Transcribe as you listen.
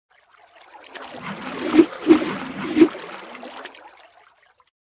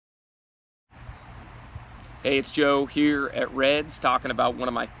Hey, it's Joe here at Reds talking about one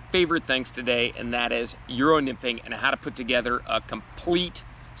of my favorite things today, and that is Euro nymphing and how to put together a complete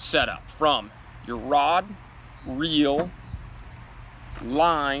setup from your rod, reel,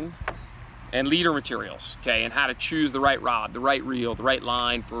 line, and leader materials, okay, and how to choose the right rod, the right reel, the right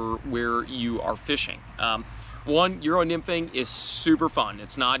line for where you are fishing. One, Euro nymphing is super fun.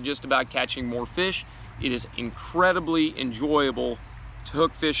 It's not just about catching more fish. It is incredibly enjoyable to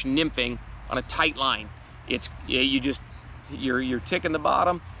hook fish nymphing on a tight line. It's you're ticking the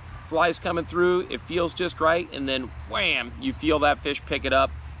bottom, fly's coming through, it feels just right, and then wham, you feel that fish pick it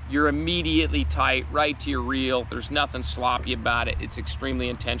up. You're immediately tight right to your reel. There's nothing sloppy about it. It's extremely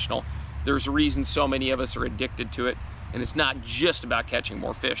intentional. There's a reason so many of us are addicted to it, and it's not just about catching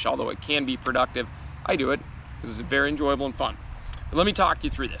more fish, although it can be productive. I do it because it's very enjoyable and fun. But let me talk you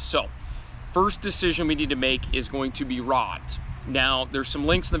through this. So, first decision we need to make is going to be rods. Now, there's some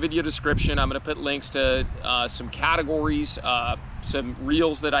links in the video description. I'm going to put links to some categories, some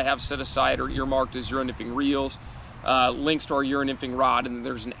reels that I have set aside or earmarked as Euro nymphing reels, links to our Euro nymphing rod, and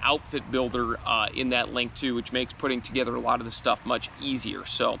there's an outfit builder in that link too, which makes putting together a lot of the stuff much easier.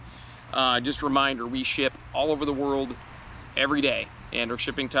 So, just a reminder, we ship all over the world every day, and our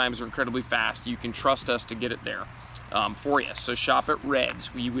shipping times are incredibly fast. You can trust us to get it there for you. So shop at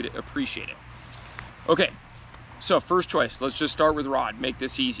Reds. We would appreciate it. Okay. So first choice, let's just start with rod, make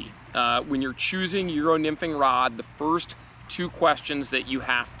this easy. When you're choosing Euro nymphing rod, the first two questions that you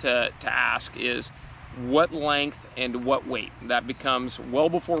have to ask is what length and what weight. That becomes well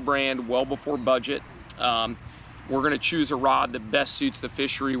before brand, well before budget. We're gonna choose a rod that best suits the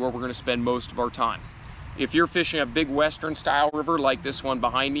fishery where we're gonna spend most of our time. If you're fishing a big Western style river like this one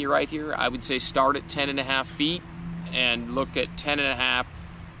behind me right here, I would say start at 10.5 feet and look at 10.5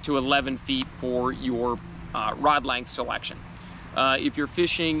 to 11 feet for your rod length selection. If you're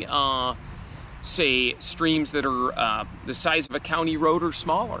fishing, say, streams that are the size of a county road or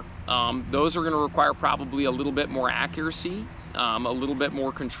smaller, those are going to require probably a little bit more accuracy, a little bit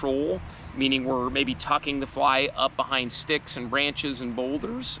more control, meaning we're maybe tucking the fly up behind sticks and branches and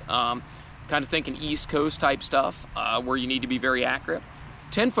boulders, kind of thinking East Coast type stuff, where you need to be very accurate.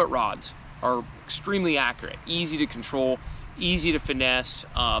 10-foot rods are extremely accurate, easy to control, easy to finesse.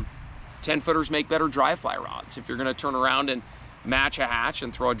 10-footers make better dry fly rods. If you're going to turn around and match a hatch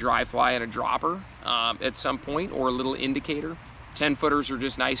and throw a dry fly and a dropper at some point, or a little indicator, 10-footers are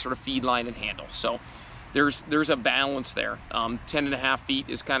just nicer to feed line and handle. So there's a balance there. 10.5 feet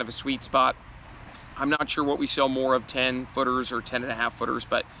is kind of a sweet spot. I'm not sure what we sell more of, 10-footers or 10.5 footers,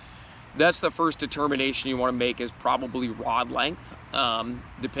 but that's the first determination you want to make, is probably rod length,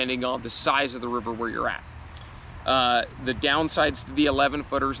 depending on the size of the river where you're at. The downsides to the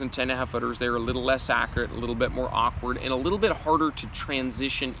 11-footers and 10.5-footers, they're a little less accurate, a little bit more awkward, and a little bit harder to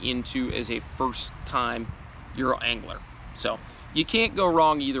transition into as a first-time Euro angler. So you can't go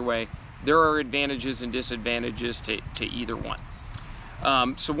wrong either way. There are advantages and disadvantages to either one.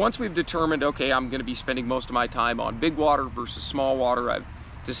 So once we've determined, okay, I'm going to be spending most of my time on big water versus small water, I've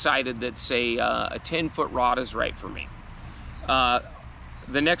decided that, say, a 10-foot rod is right for me.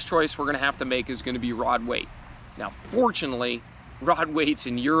 The next choice we're going to have to make is going to be rod weight. Now, fortunately, rod weights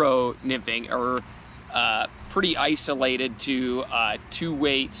in Euro nymphing are pretty isolated to 2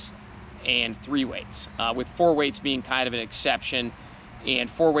 weights and 3 weights, with 4 weights being kind of an exception. And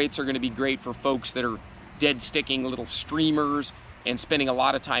 4 weights are going to be great for folks that are dead sticking little streamers and spending a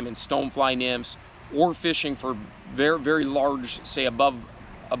lot of time in stonefly nymphs, or fishing for very, very large, say above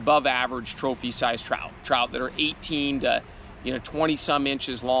average trophy size trout that are 18 to 20 some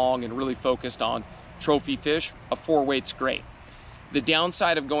inches long and really focused on trophy fish. A 4 weight's great. The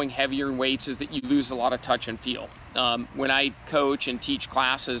downside of going heavier in weights is that you lose a lot of touch and feel. When I coach and teach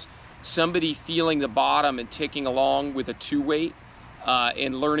classes, somebody feeling the bottom and ticking along with a 2 weight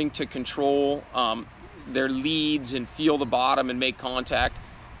and learning to control their leads and feel the bottom and make contact,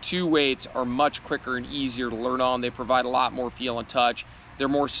 2 weights are much quicker and easier to learn on. They provide a lot more feel and touch. They're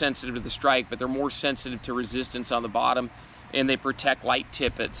more sensitive to the strike, but they're more sensitive to resistance on the bottom, and they protect light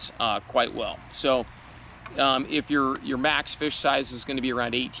tippets quite well. So if your max fish size is going to be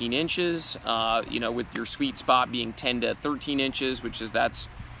around 18 inches, with your sweet spot being 10 to 13 inches, that's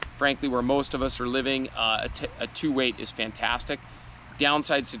frankly where most of us are living, a 2 weight is fantastic.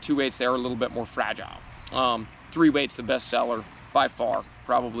 Downsides to 2 weights, they are a little bit more fragile. 3 weights the best seller by far,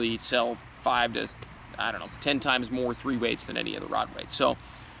 probably sell 5 to 10 times more 3 weights than any other rod weight. So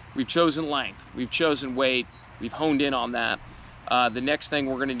we've chosen length, we've chosen weight, we've honed in on that. The next thing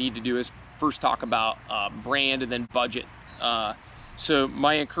we're going to need to do is first talk about brand and then budget. So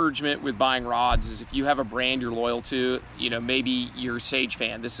my encouragement with buying rods is, if you have a brand you're loyal to, maybe you're a Sage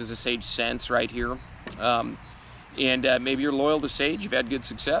fan. This is a Sage Sense right here. Maybe you're loyal to Sage, you've had good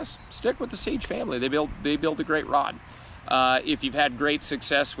success, stick with the Sage family. They build a great rod. If you've had great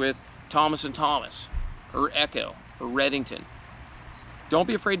success with Thomas & Thomas or Echo or Redington, don't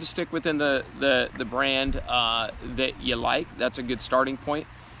be afraid to stick within the brand that you like. That's a good starting point.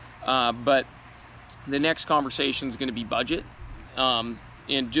 But the next conversation is going to be budget.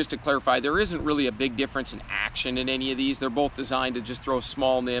 And just to clarify, there isn't really a big difference in action in any of these. They're both designed to just throw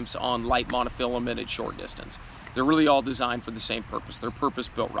small nymphs on light monofilament at short distance. They're really all designed for the same purpose. They're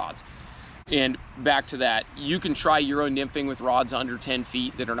purpose-built rods. And back to that, you can try Euro nymphing with rods under 10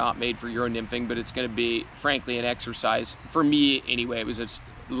 feet that are not made for Euro nymphing, but it's going to be, frankly, an exercise. For me, anyway, it was a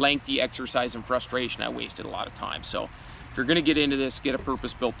lengthy exercise and frustration. I wasted a lot of time. So if you're going to get into this, get a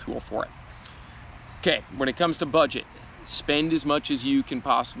purpose-built tool for it. Okay, when it comes to budget, spend as much as you can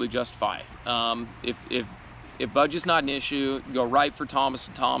possibly justify. If budget's not an issue, go right for Thomas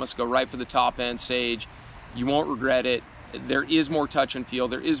 & Thomas, go right for the top-end Sage. You won't regret it. There is more touch and feel,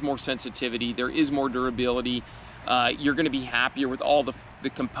 there is more sensitivity, there is more durability. You're going to be happier with all the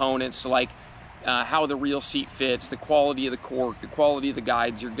components, like how the reel seat fits, the quality of the cork, the quality of the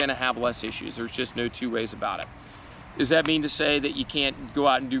guides. You're going to have less issues. There's just no two ways about it. Does that mean to say that you can't go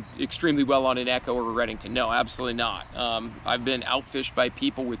out and do extremely well on an Echo or a Redington? No, absolutely not. I've been outfished by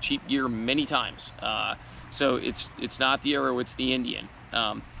people with cheap gear many times. So it's not the Arrow, it's the Indian.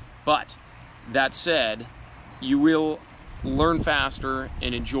 But that said, you will learn faster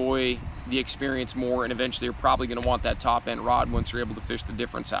and enjoy the experience more, and eventually you're probably going to want that top end rod once you're able to fish the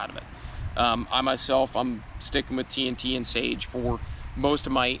difference out of it. I myself, I'm sticking with TNT and Sage for most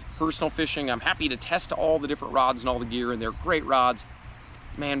of my personal fishing. I'm happy to test all the different rods and all the gear, and they're great rods,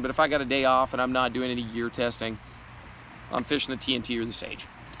 man, but if I got a day off and I'm not doing any gear testing, I'm fishing the TNT or the Sage.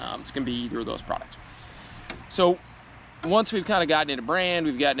 It's going to be either of those products. So once we've kind of gotten into brand,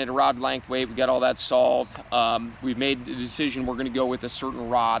 we've gotten into rod length, weight, we've got all that solved, we've made the decision we're going to go with a certain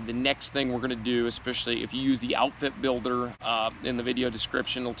rod. The next thing we're going to do, especially if you use the outfit builder in the video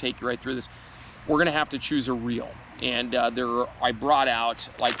description, it'll take you right through this, we're going to have to choose a reel. And I brought out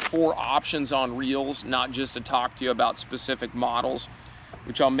like 4 options on reels, not just to talk to you about specific models,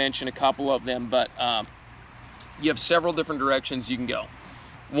 which I'll mention a couple of them, but you have several different directions you can go.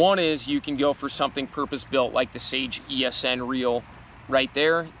 One is you can go for something purpose-built like the Sage ESN reel right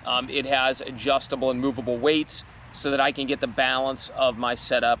there. It has adjustable and movable weights so that I can get the balance of my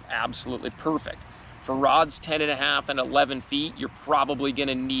setup absolutely perfect. For rods 10.5 and 11 feet, you're probably going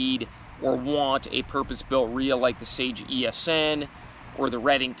to need or want a purpose-built reel like the Sage ESN or the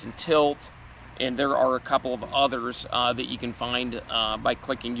Redington Tilt, and there are a couple of others that you can find by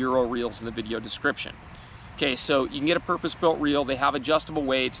clicking Euro reels in the video description. Okay, so you can get a purpose-built reel. They have adjustable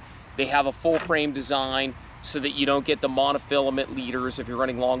weights. They have a full frame design so that you don't get the monofilament leaders, if you're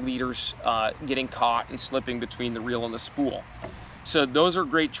running long leaders, getting caught and slipping between the reel and the spool. So those are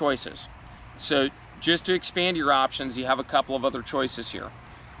great choices. So just to expand your options, you have a couple of other choices here.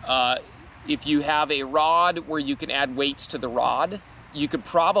 If you have a rod where you can add weights to the rod, you could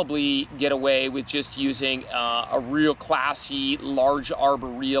probably get away with just using a real classy large arbor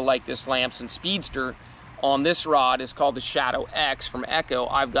reel like this Lamson Speedster. On this rod is called the Shadow X from Echo.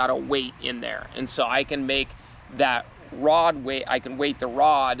 I've got a weight in there, and so I can make that rod weight, I can weight the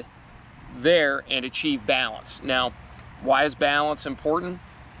rod there and achieve balance. Now, why is balance important?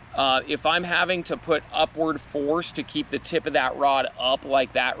 If I'm having to put upward force to keep the tip of that rod up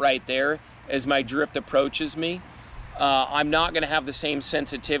like that right there as my drift approaches me, I'm not going to have the same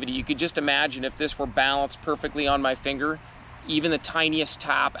sensitivity. You could just imagine if this were balanced perfectly on my finger, even the tiniest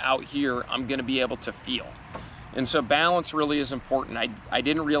tap out here, I'm going to be able to feel. And so balance really is important. I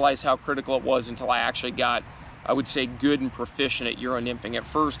didn't realize how critical it was until I actually got, I would say, good and proficient at Euro nymphing. At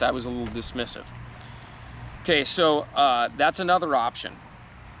first, I was a little dismissive. Okay, so that's another option.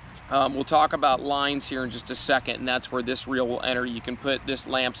 We'll talk about lines here in just a second, and that's where this reel will enter. You can put this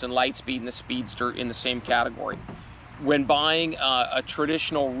Lamson Lightspeed and the Speedster in the same category. When buying a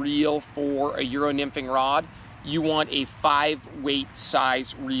traditional reel for a Euro nymphing rod, you want a 5-weight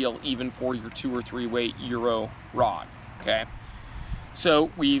size reel even for your 2 or 3 weight Euro rod, okay? So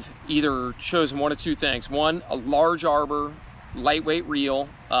we've either chosen one of two things. One, a large arbor, lightweight reel,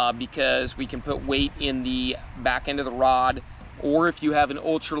 because we can put weight in the back end of the rod, or if you have an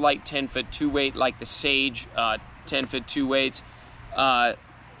ultralight 10-foot 2-weight like the Sage 10-foot 2-weights,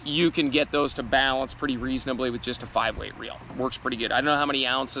 you can get those to balance pretty reasonably with just a 5-weight reel. Works pretty good. I don't know how many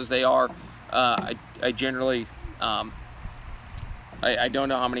ounces they are. I generally, I don't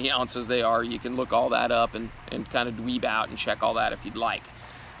know how many ounces they are. You can look all that up and kind of dweeb out and check all that if you'd like.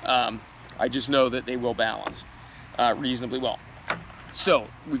 I just know that they will balance reasonably well. So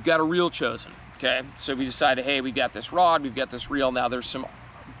we've got a reel chosen. Okay, so we decided, hey, we've got this rod, we've got this reel. Now there's some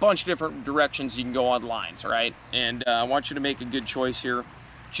bunch of different directions you can go on lines, right? And I want you to make a good choice here.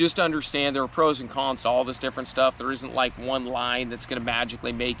 Just understand there are pros and cons to all this different stuff. There isn't like one line that's going to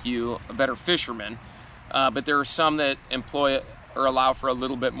magically make you a better fisherman, but there are some that employ or allow for a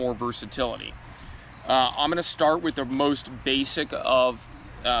little bit more versatility. I'm going to start with the most basic of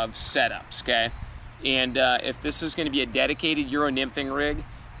setups, okay? And if this is going to be a dedicated Euro nymphing rig,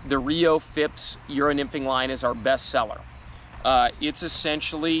 the Rio Phipps Euro nymphing line is our best seller. It's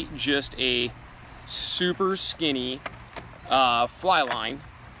essentially just a super skinny fly line,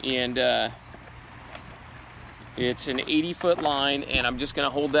 and it's an 80-foot line, and I'm just going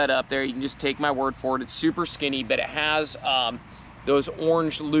to hold that up there. You can just take my word for it. It's super skinny, but it has those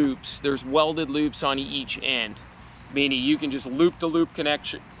orange loops. There's welded loops on each end, meaning you can just loop the loop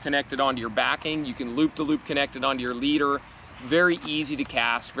connected onto your backing. You can loop the loop connected onto your leader. Very easy to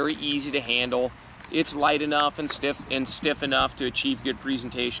cast, very easy to handle. It's light enough and stiff enough to achieve good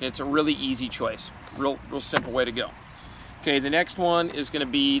presentation. It's a really easy choice. Real simple way to go. Okay, the next one is going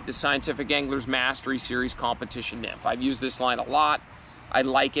to be the Scientific Anglers Mastery Series Competition Nymph. I've used this line a lot. I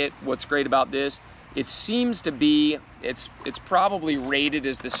like it. What's great about this, it seems to be, it's probably rated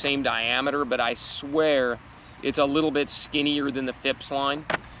as the same diameter, but I swear it's a little bit skinnier than the Phipps line.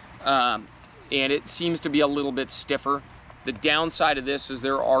 And it seems to be a little bit stiffer. The downside of this is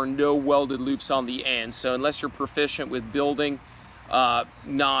there are no welded loops on the end. So unless you're proficient with building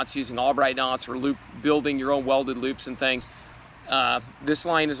knots, using Albright knots, or building your own welded loops and things, this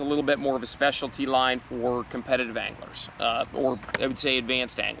line is a little bit more of a specialty line for competitive anglers, or I would say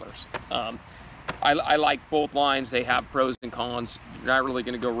advanced anglers. I like both lines. They have pros and cons. You're not really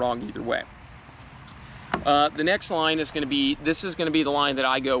going to go wrong either way. The next line is going to be, this is going to be the line that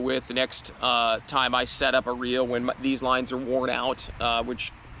I go with the next time I set up a reel when these lines are worn out,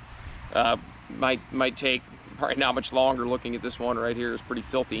 which might take probably not much longer. Looking at this one right here is pretty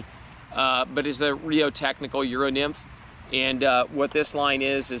filthy, but is the Rio Technical Euro Nymph. And what this line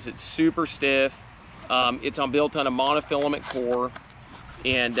is it's super stiff. It's built on a monofilament core,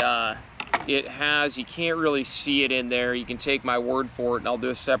 and it has, you can't really see it in there. You can take my word for it, and I'll do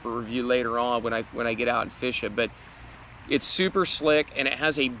a separate review later on when I get out and fish it. But it's super slick, and it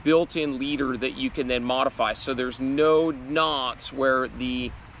has a built-in leader that you can then modify. So there's no knots where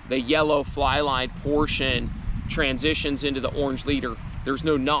the yellow fly line portion transitions into the orange leader. There's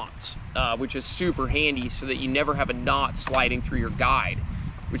no knots, which is super handy, so that you never have a knot sliding through your guide,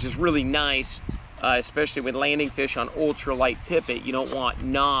 which is really nice, especially with landing fish on ultralight tippet. You don't want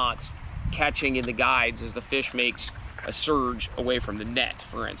knots catching in the guides as the fish makes a surge away from the net,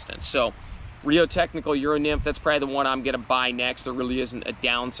 for instance. So Rio Technical Euro Nymph, that's probably the one I'm going to buy next. There really isn't a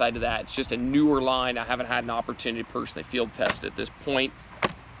downside to that. It's just a newer line. I haven't had an opportunity to personally field test it at this point,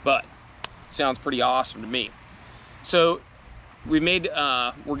 but it sounds pretty awesome to me. So we're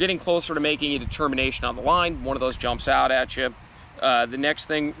getting closer to making a determination on the line. One of those jumps out at you. The next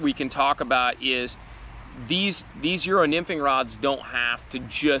thing we can talk about is these Euro nymphing rods don't have to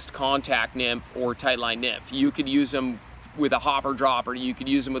just contact nymph or tightline nymph. You could use them with a hopper dropper. You could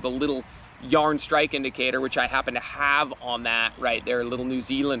use them with a little yarn strike indicator, which I happen to have on that right there, a little New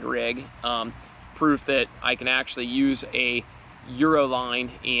Zealand rig. Proof that I can actually use a Euro line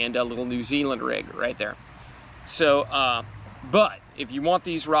and a little New Zealand rig right there. So, but if you want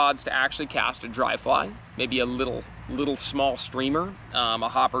these rods to actually cast a dry fly, maybe a little small streamer, a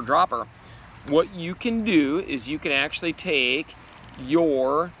hopper dropper, what you can do is you can actually take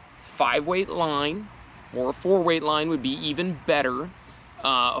your 5-weight line, or a 4-weight line would be even better,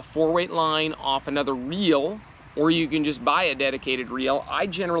 a 4-weight line off another reel, or you can just buy a dedicated reel. I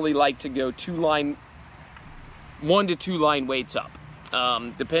generally like to go 1 to 2 line weights up,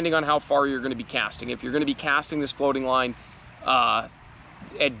 depending on how far you're going to be casting. If you're going to be casting this floating line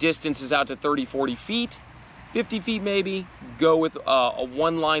at distances out to 30, 40 feet, 50 feet maybe, go with a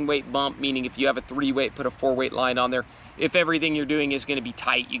 1 line weight bump, meaning if you have a 3-weight, put a 4-weight line on there. If everything you're doing is going to be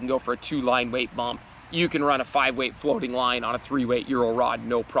tight, you can go for a 2 line weight bump. You can run a 5-weight floating line on a 3-weight Euro rod,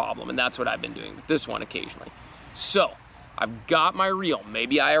 no problem. And that's what I've been doing with this one occasionally. So I've got my reel.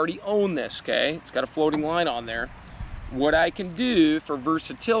 Maybe I already own this, okay? It's got a floating line on there. What I can do for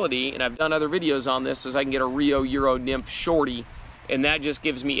versatility, and I've done other videos on this, is I can get a Rio Euro Nymph Shorty, and that just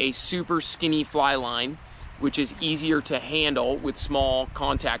gives me a super skinny fly line, which is easier to handle with small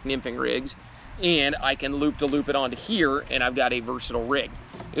contact nymphing rigs, and I can loop it onto here, and I've got a versatile rig.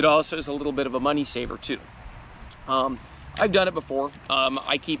 It also is a little bit of a money saver too. I've done it before.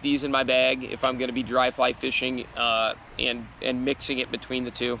 I keep these in my bag if I'm going to be dry fly fishing and mixing it between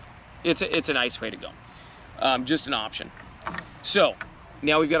the two. It's a nice way to go. Just an option. So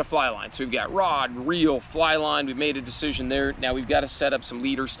now we've got a fly line. So we've got rod, reel, fly line. We've made a decision there. Now we've got to set up some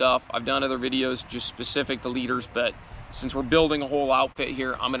leader stuff. I've done other videos just specific to leaders, but since we're building a whole outfit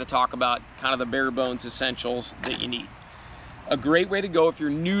here, I'm going to talk about kind of the bare bones essentials that you need. A great way to go if you're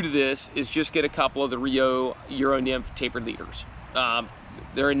new to this is just get a couple of the Euro Nymph tapered leaders.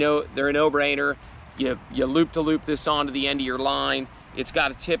 They're a no-brainer. You loop this onto the end of your line. It's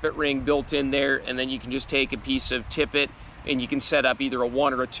got a tippet ring built in there, and then you can just take a piece of tippet and you can set up either a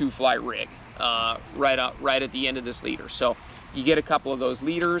 1 or a 2 fly rig right at the end of this leader. So you get a couple of those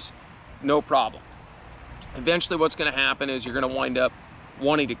leaders, no problem. Eventually what's going to happen is you're going to wind up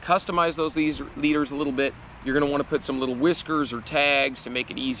wanting to customize those leaders a little bit. You're going to want to put some little whiskers or tags to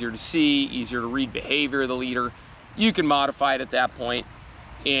make it easier to see, easier to read behavior of the leader. You can modify it at that point,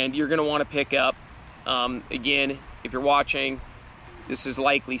 and you're going to want to pick up, again, if you're watching, this is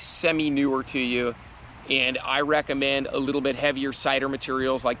likely semi-newer to you, and I recommend a little bit heavier cider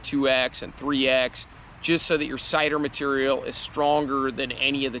materials like 2X and 3X, just so that your cider material is stronger than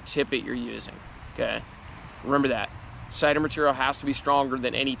any of the tippet you're using, okay? Remember that. Cider material has to be stronger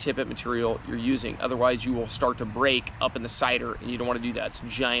than any tippet material you're using. Otherwise, you will start to break up in the cider, and you don't want to do that. It's a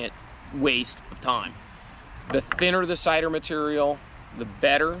giant waste of time. The thinner the cider material, the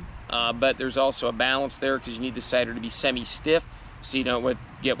better, but there's also a balance there because you need the cider to be semi-stiff so you don't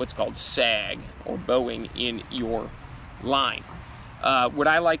get what's called sag or bowing in your line. What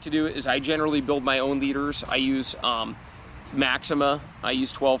I like to do is I generally build my own leaders. I use Maxima. I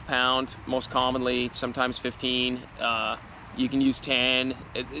use 12 pound most commonly, sometimes 15. You can use 10.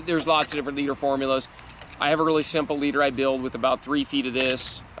 There's lots of different leader formulas. I have a really simple leader I build with about 3 feet of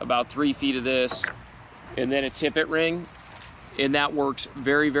this, about 3 feet of this, and then a tippet ring, and that works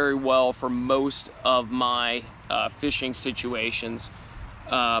very, very well for most of my fishing situations.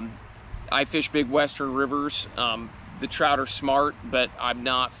 I fish big western rivers. The trout are smart, but I'm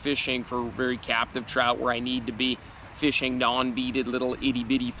not fishing for very captive trout where I need to be fishing non-beaded little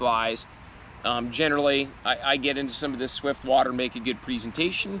itty-bitty flies. Generally, I get into some of this swift water, make a good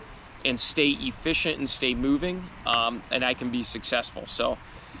presentation, and stay efficient and stay moving, and I can be successful. So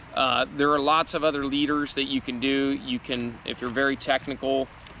there are lots of other leaders that you can do. You can, if you're very technical,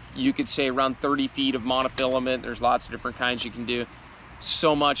 you could say around 30 feet of monofilament. There's lots of different kinds you can do.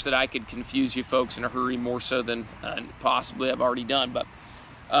 So much that I could confuse you folks in a hurry, more so than possibly I've already done. But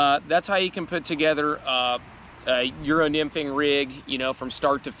that's how you can put together a Euro Nymphing rig, you know, from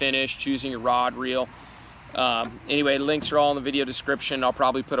start to finish, choosing your rod, reel. Anyway, links are all in the video description. I'll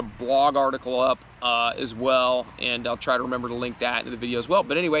probably put a blog article up as well, and I'll try to remember to link that in the video as well.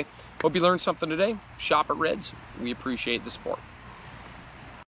 But anyway, hope you learned something today. Shop at Reds. We appreciate the support.